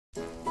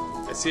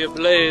I see a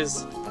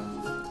blaze.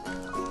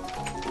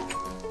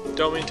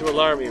 Don't mean to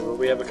alarm you, but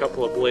we have a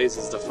couple of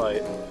blazes to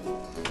fight.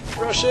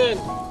 Rush in!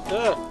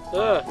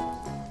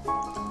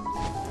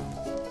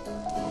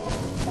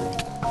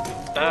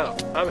 Ow,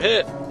 I'm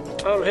hit!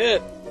 I'm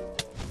hit!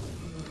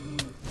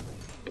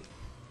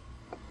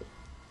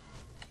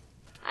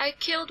 I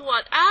killed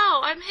one.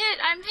 Ow, I'm hit!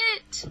 I'm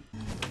hit!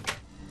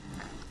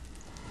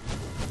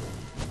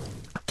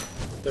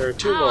 There are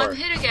two Ow, more. I'm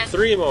hit again.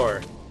 3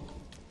 more.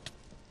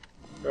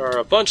 There are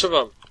a bunch of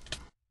them.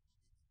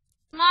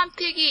 Come on,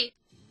 Piggy.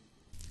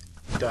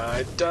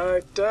 Die,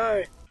 die,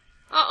 die.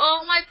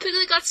 Uh-oh, my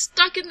piglet got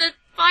stuck in the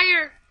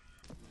fire.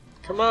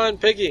 Come on,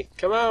 Piggy.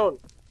 Come on.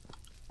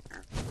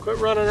 Quit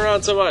running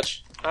around so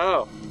much.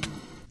 Ow.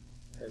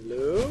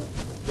 Hello?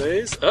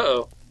 Blaze?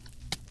 Uh-oh.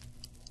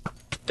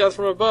 Death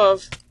from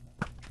above.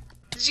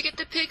 Did you get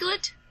the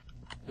piglet?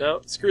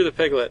 No, screw the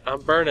piglet.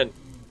 I'm burning.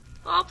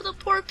 Oh, but the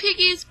poor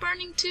piggy is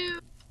burning too.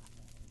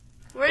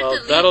 Where did the Well,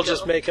 leaf that'll go?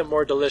 just make him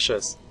more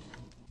delicious.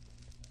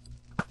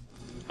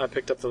 I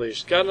picked up the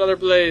leash. Got another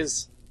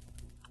blaze.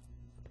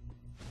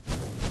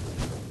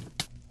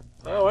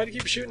 Oh, why'd you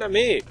keep shooting at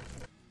me?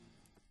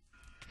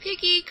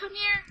 Piggy, come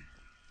here.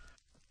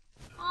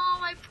 Oh,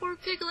 my poor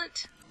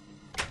piglet.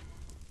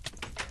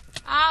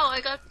 Ow, I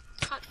got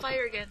caught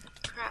fire again.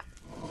 Crap.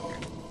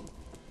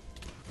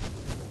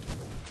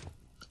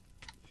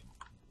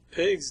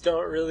 Pigs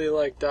don't really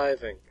like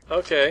diving.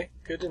 Okay,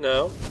 good to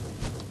know.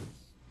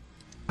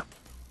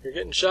 You're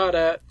getting shot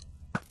at.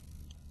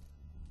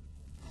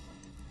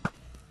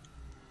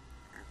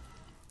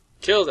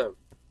 Killed him.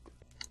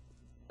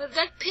 But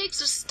that pig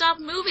just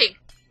stopped moving.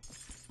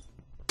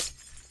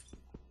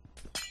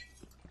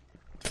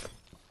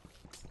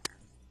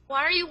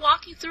 Why are you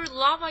walking through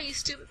lava, you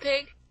stupid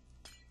pig?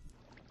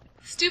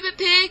 Stupid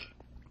pig!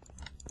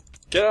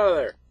 Get out of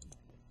there.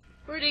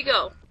 Where'd he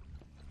go?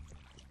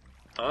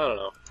 I don't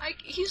know.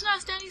 He's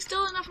not standing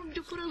still enough for me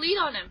to put a lead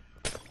on him.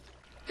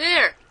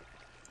 There!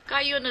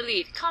 Got you in the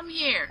lead. Come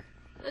here.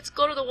 Let's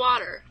go to the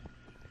water.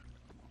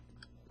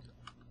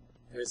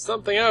 There's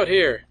something out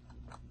here.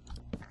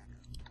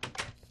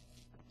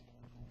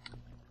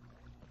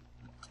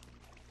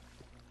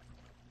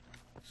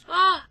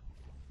 Ah!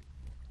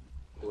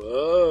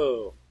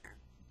 Whoa.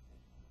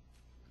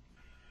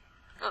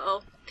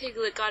 Uh-oh.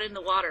 Piglet got in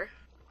the water.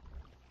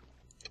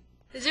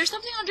 Is there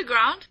something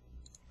underground?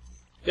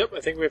 Yep,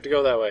 I think we have to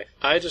go that way.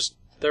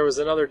 There was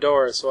another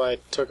door, so I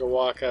took a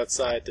walk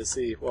outside to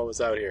see what was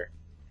out here.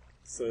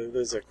 So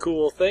there's a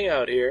cool thing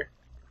out here,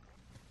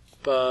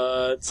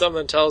 but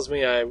something tells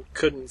me I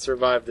couldn't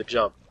survive the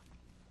jump.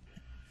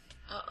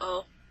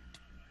 Uh-oh.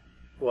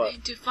 I What?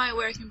 need to find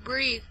where I can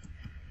breathe.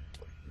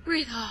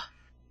 Breathe,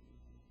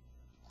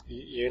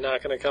 You're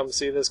not gonna come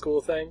see this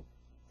cool thing?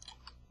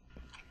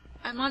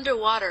 I'm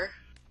underwater.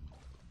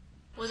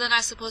 Wasn't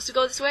I supposed to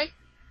go this way?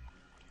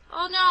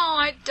 Oh no,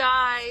 I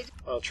died.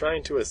 While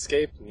trying to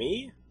escape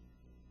me?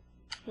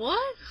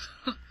 What?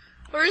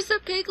 Where's the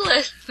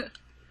piglet?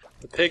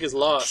 The pig is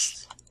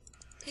lost.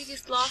 Pig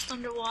is lost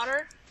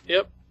underwater?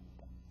 Yep.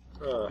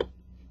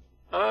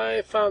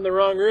 I found the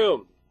wrong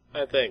room,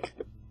 I think.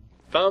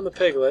 Found the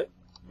piglet,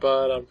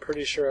 but I'm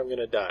pretty sure I'm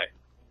gonna die.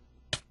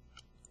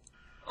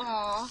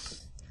 Aww.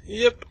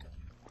 Yep.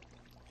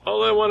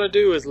 All I want to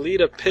do is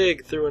lead a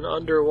pig through an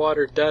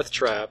underwater death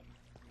trap,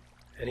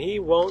 and he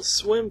won't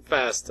swim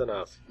fast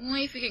enough.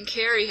 Only if you can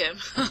carry him.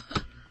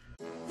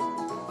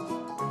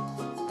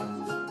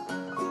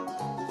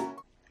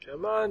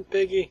 Come on,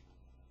 piggy.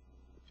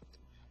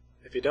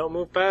 If you don't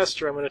move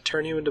faster, I'm going to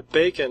turn you into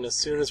bacon as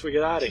soon as we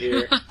get out of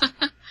here.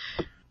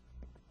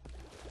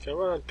 Come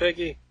on,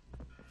 piggy.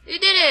 You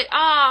did it!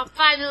 Ah,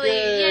 finally!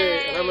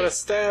 Yay! And I'm going to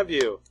stab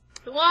you.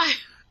 Why?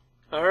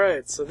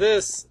 Alright, so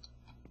this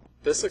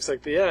looks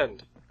like the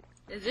end.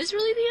 Is this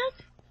really the end?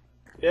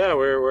 Yeah,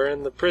 we're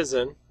in the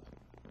prison.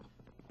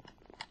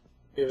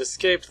 We've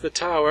escaped the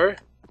tower.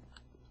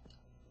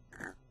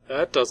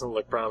 That doesn't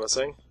look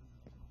promising.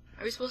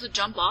 Are we supposed to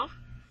jump off?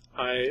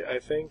 I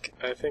think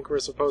we're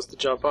supposed to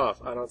jump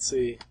off. I don't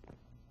see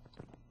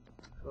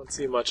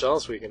much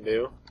else we can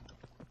do.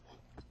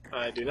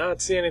 I do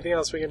not see anything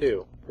else we can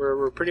do.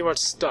 We're pretty much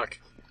stuck.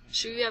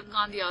 Should we have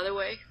gone the other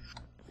way?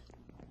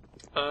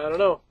 I don't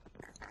know.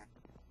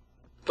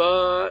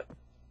 But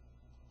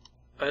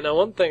I know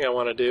one thing I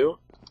want to do.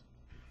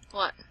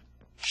 What?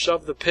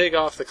 Shove the pig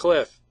off the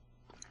cliff.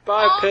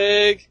 Bye, Oh.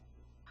 pig!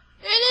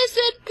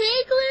 Innocent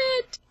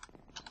piglet!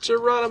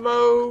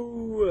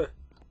 Geronimo!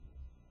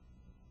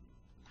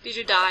 Did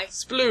you die?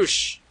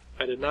 Sploosh!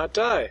 I did not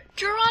die.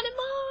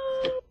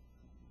 Geronimo!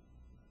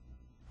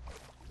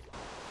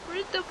 Where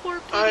did the poor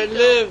pig I go?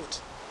 lived!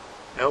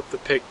 I hope the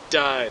pig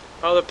died.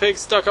 Oh, the pig's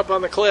stuck up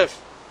on the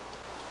cliff.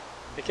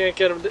 I can't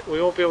get him.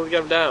 We won't be able to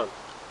get him down.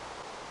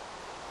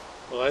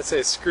 Well, I'd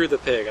say screw the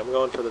pig. I'm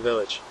going for the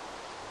village.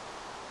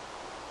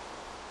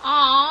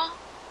 Aww.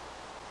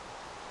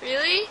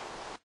 Really?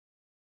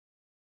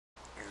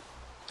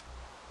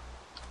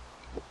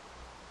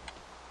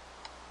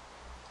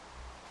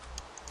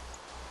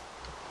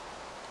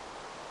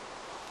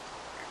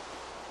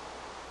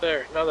 There.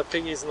 There, now the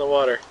piggy's in the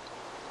water.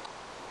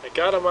 I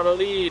got him on a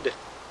lead.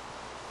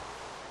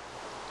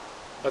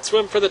 Let's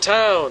swim for the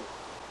town.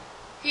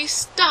 He's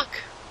stuck.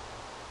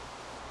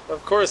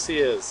 Of course he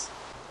is.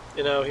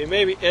 You know, he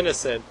may be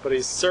innocent, but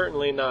he's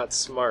certainly not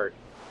smart.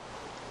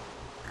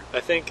 I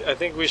think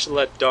we should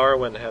let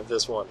Darwin have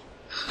this one.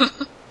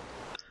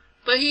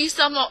 But he's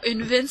somehow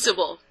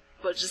invincible,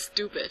 but just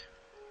stupid.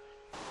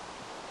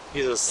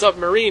 He's a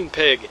submarine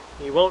pig.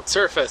 He won't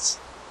surface.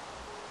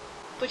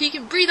 But he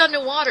can breathe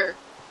underwater.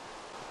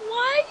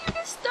 Why do you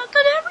get stuck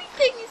on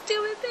everything, you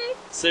stupid pig?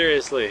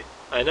 Seriously,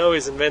 I know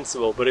he's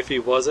invincible, but if he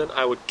wasn't,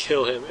 I would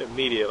kill him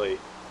immediately.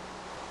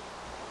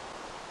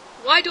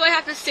 Why do I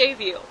have to save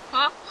you?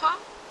 Huh? Huh?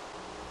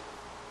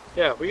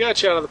 Yeah, we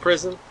got you out of the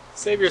prison.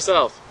 Save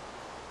yourself.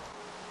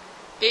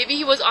 Maybe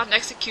he was on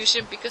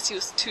execution because he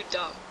was too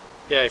dumb.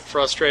 Yeah, he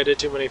frustrated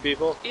too many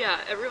people. Yeah,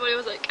 everybody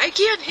was like, I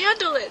can't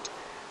handle it!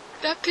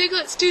 That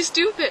piglet's too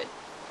stupid!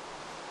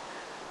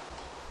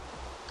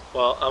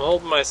 Well, I'm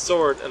holding my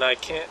sword and I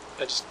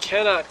just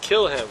cannot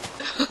kill him.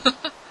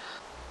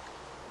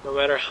 No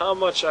matter how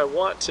much I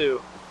want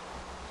to.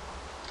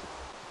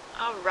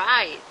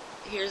 Alright,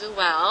 here's a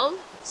well.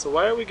 So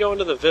why are we going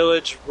to the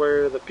village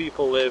where the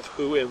people live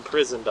who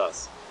imprisoned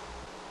us?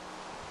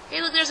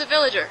 Hey, look, there's a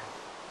villager.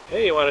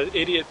 Hey, you want an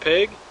idiot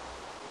pig?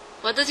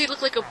 Why does he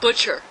look like a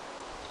butcher?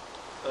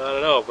 I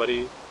don't know, but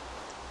he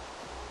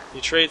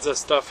trades us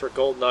stuff for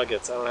gold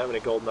nuggets. I don't have any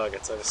gold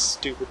nuggets. I have a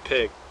stupid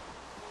pig.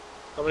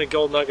 How many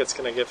gold nuggets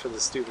can I get for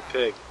this stupid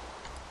pig?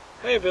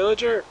 Hey,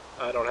 villager!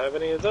 I don't have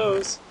any of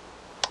those.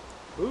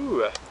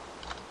 Ooh.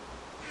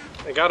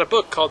 I got a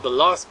book called The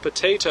Lost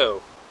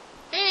Potato.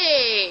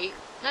 Hey!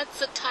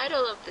 That's the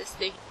title of this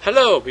thing.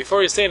 Hello!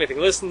 Before you say anything,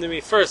 listen to me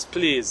first,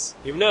 please.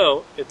 You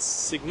know, it's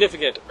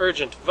significant,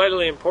 urgent,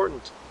 vitally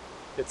important.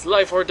 It's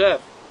life or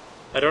death.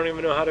 I don't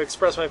even know how to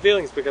express my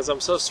feelings because I'm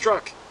so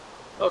struck.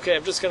 Okay,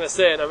 I'm just gonna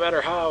say it no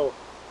matter how.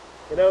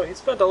 You know, he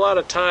spent a lot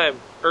of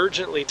time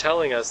urgently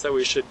telling us that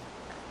we should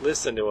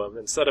listen to him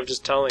instead of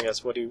just telling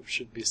us what he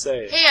should be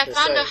saying. Hey, I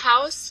found a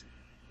house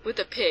with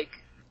a pig.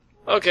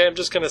 Okay, I'm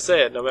just gonna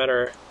say it no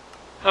matter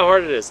how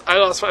hard it is. I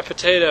lost my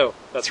potato.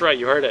 That's right,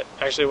 you heard it.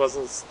 Actually, it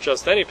wasn't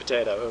just any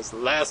potato. It was the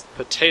last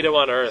potato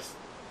on Earth.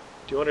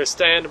 Do you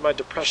understand my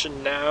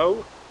depression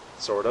now?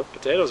 Sort of.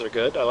 Potatoes are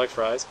good. I like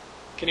fries.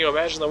 Can you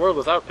imagine the world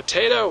without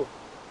potato?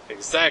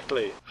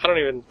 Exactly. I don't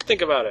even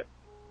think about it.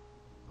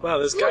 Wow,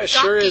 this guy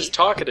sure is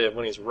talkative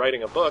when he's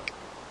writing a book.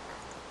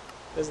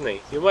 Isn't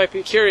he? You might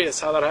be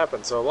curious how that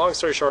happened. So, long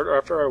story short,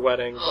 after our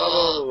wedding, blah,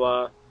 blah, blah,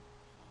 blah,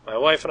 my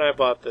wife and I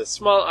bought this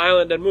small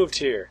island and moved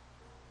here.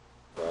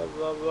 Blah,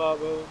 blah, blah,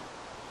 blah.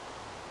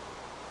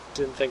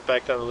 Didn't think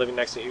back then living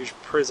next to a huge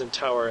prison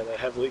tower and a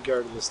heavily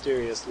guarded,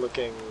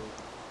 mysterious-looking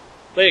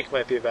lake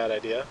might be a bad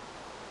idea.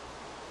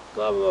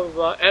 Blah, blah, blah,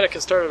 blah.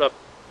 Annika started a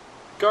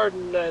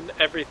garden and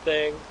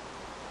everything.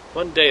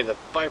 One day, the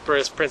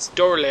viperous Prince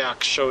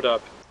Dorleac showed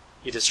up.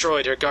 He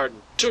destroyed her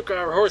garden, took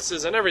our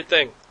horses and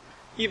everything.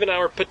 Even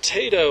our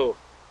potato.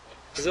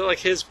 Is it like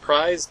his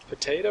prized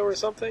potato or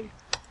something?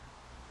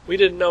 We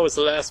didn't know it was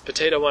the last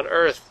potato on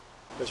Earth.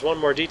 There's one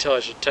more detail I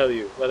should tell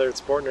you, whether it's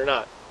important or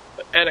not.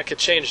 But Annika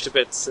changed a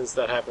bit since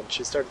that happened.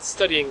 She started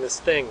studying this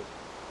thing.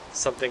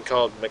 Something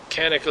called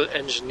mechanical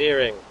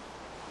engineering.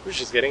 Ooh,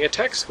 she's getting a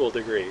tech school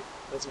degree.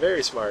 That's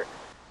very smart.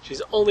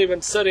 She's only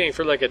been studying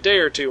for like a day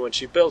or two when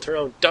she built her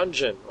own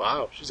dungeon.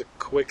 Wow, she's a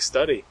quick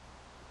study.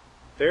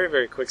 Very,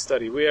 very quick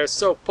study. We are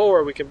so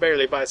poor we can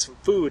barely buy some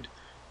food.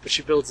 But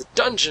she builds a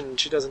dungeon and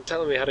she doesn't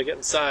tell me how to get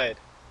inside.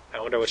 I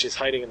wonder what she's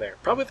hiding in there.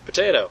 Probably the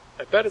potato.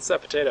 I bet it's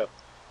that potato.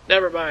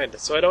 Never mind,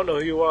 so I don't know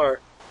who you are.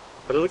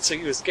 But it looks like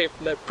you escaped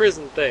from that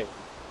prison thing.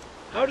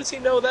 How does he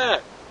know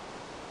that?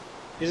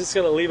 He's just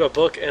going to leave a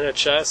book in a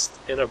chest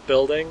in a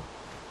building,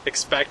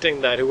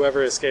 expecting that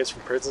whoever escapes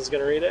from prison is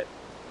going to read it?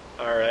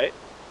 Alright.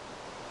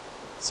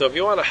 So if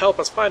you want to help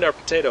us find our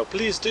potato,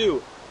 please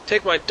do.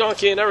 Take my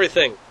donkey and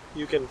everything.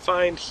 You can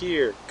find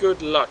here.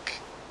 Good luck.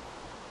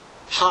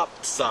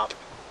 Hop sop.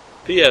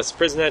 P.S.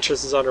 Prison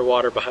entrance is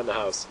underwater behind the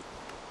house.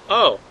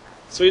 Oh,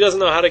 so he doesn't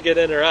know how to get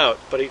in or out,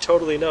 but he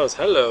totally knows.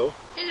 Hello.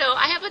 Hello,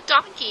 I have a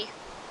donkey.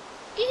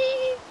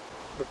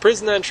 The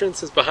prison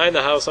entrance is behind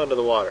the house under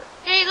the water.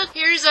 Hey, look,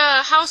 here's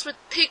a house with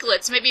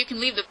piglets. Maybe you can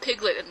leave the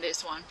piglet in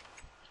this one.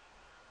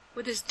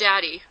 With his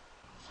daddy.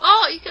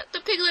 Oh, you got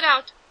the piglet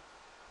out.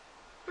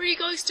 Where are you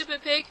going,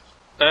 stupid pig?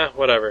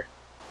 Whatever.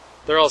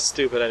 They're all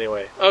stupid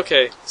anyway.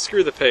 Okay,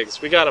 screw the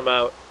pigs. We got them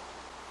out.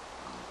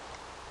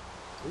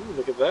 Ooh,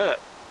 look at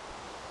that.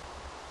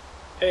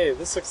 Hey,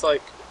 this looks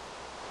like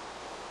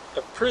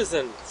a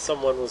prison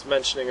someone was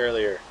mentioning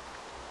earlier.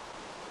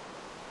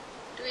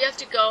 Do we have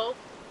to go?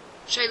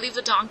 Should I leave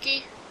the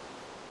donkey?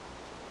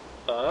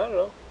 I don't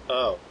know.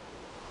 Oh.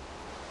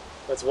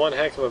 That's one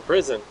heck of a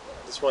prison.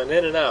 Just went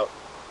in and out.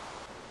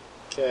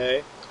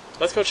 Okay.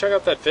 Let's go check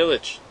out that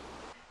village.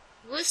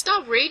 Will it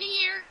stop raining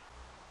here?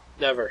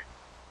 Never.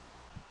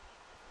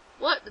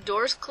 What? The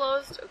door's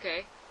closed?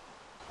 Okay.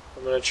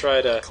 I'm gonna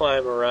try to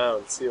climb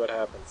around, see what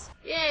happens.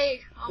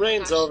 Yay! Oh my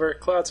Rain's gosh. over,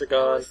 clouds are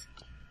gone.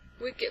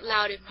 Wicked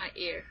loud in my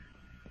ear.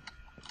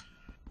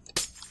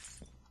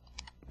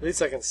 At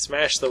least I can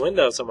smash the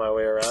windows on my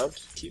way around.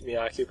 Keep me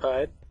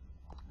occupied.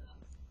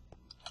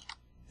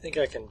 I think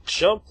I can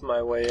jump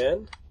my way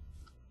in.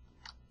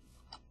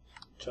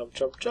 Jump,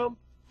 jump, jump,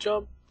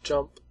 jump,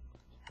 jump.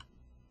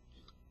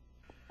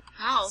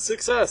 How?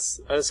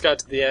 Success! I just got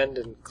to the end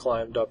and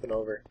climbed up and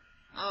over.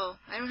 Oh,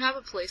 I don't have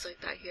a place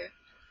like that here.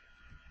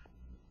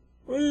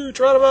 Woo,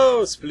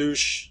 Geronimo!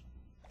 Sploosh!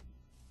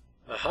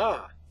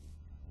 Aha!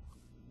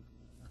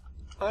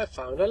 I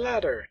found a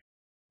ladder.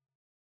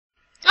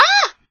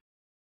 Ah!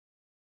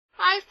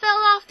 I fell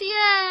off the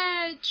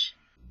edge!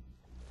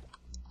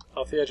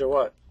 Off the edge of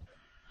what?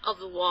 Of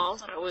the wall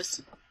that I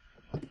was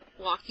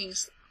walking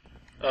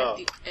at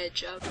the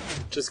edge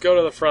of. Just go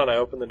to the front, I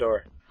opened the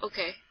door.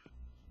 Okay.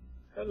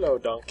 Hello,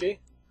 donkey.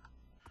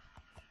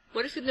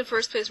 What if in the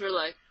first place we're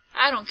like,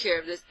 I don't care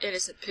if this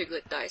innocent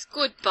piglet dies.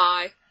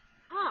 Goodbye.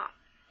 Ah.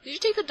 Did you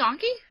take the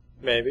donkey?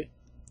 Maybe.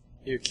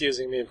 You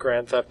accusing me of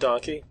Grand Theft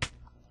Donkey?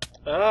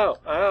 Ow!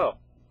 Ow!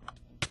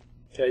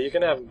 Okay, you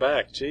can have him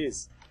back.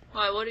 Jeez.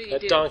 Why, what did you do?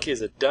 That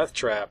donkey's a death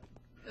trap.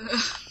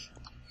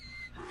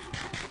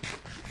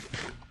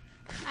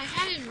 I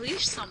had him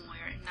leashed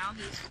somewhere, and now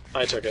he's...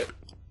 I took it.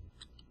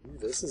 Ooh,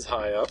 this is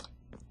high up.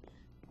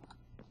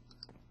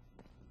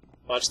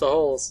 Watch the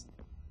holes.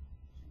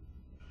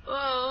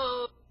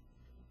 Oh.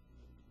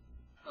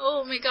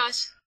 Oh my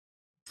gosh.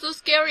 So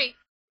scary.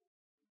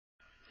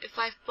 If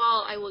I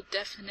fall, I will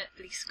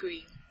definitely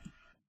scream.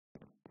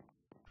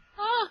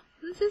 Oh,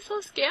 this is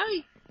so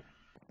scary.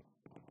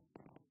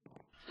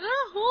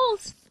 Ah,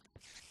 holes.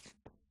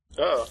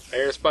 Uh-oh, I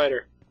hear a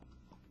spider.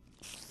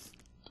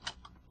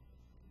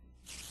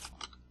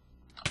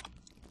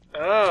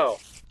 Ow!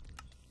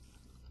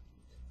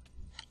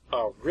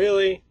 Oh,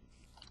 really?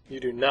 You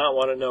do not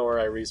want to know where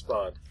I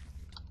respawned.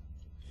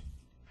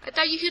 I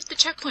thought you hit the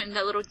checkpoint in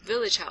that little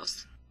village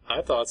house.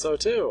 I thought so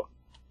too.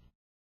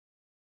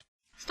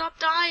 Stop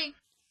dying.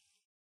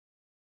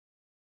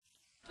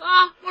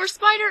 Ah, more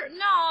spider.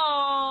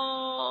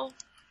 No.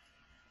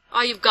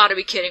 Oh, you've got to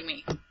be kidding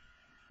me.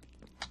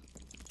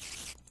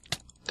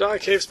 Die,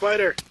 cave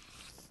spider!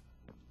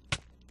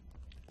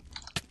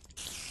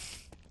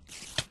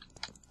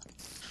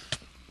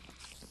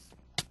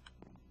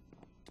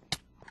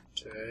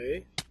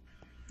 Okay.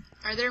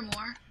 Are there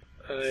more?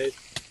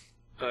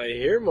 I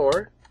hear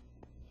more.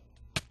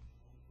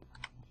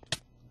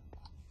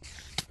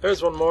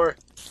 There's one more.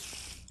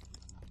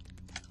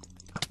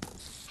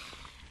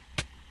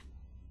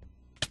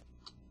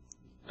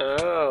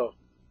 Oh.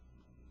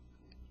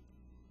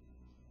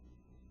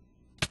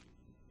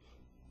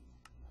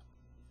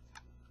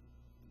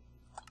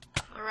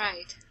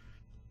 Alright.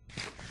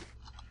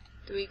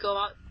 Do we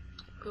go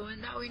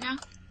in that way now?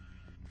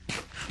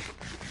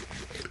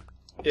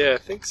 Yeah, I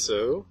think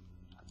so.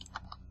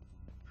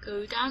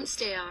 Go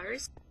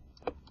downstairs.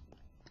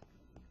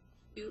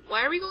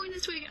 Why are we going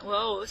this way again?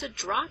 Whoa, it's a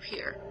drop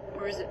here.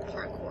 Or is it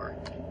parkour?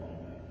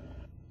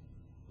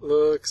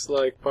 Looks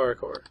like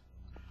parkour.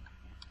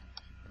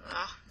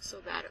 Ah, I'm so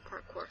bad at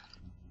parkour.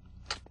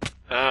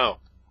 Ow.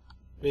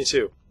 Me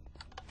too.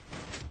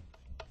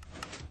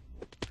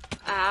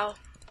 Ow.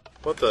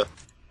 What the?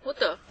 What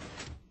the?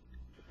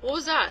 What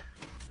was that?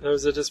 There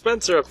was a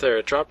dispenser up there.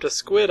 It dropped a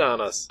squid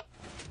on us.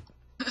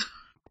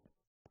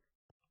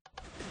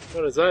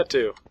 What does that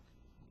do?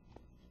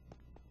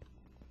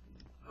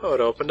 Oh,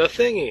 it opened a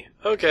thingy.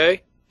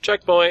 Okay.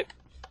 Checkpoint.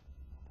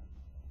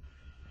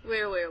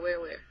 Where?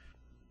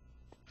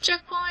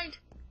 Checkpoint!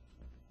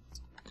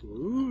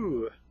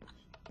 Ooh.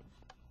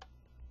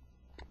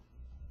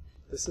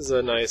 This is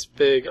a nice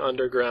big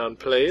underground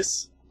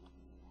place.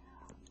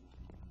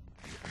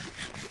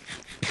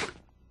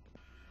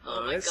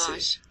 Oh my see.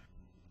 gosh.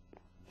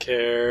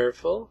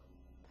 Careful.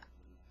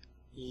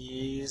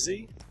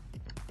 Easy.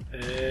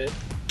 And...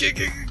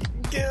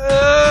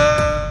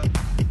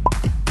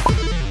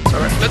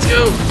 Alright, let's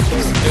go!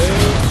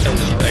 And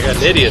I got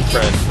an idiot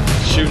friend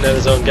shooting at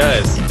his own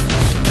guys.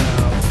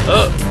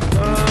 Oh!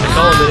 I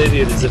call him an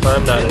idiot as if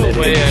I'm not an idiot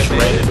who just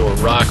ran into a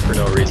rock for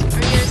no reason. Are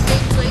you in a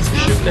safe place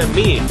now? Shooting at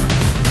me!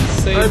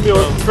 I'm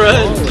your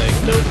friend!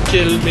 Don't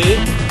kill me!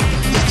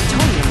 The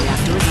plutonium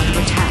reactor is under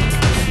attack.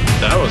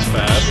 That was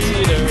fast.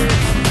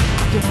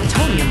 The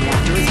plutonium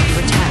reactor is under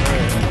attack.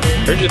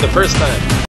 Heard you the first time.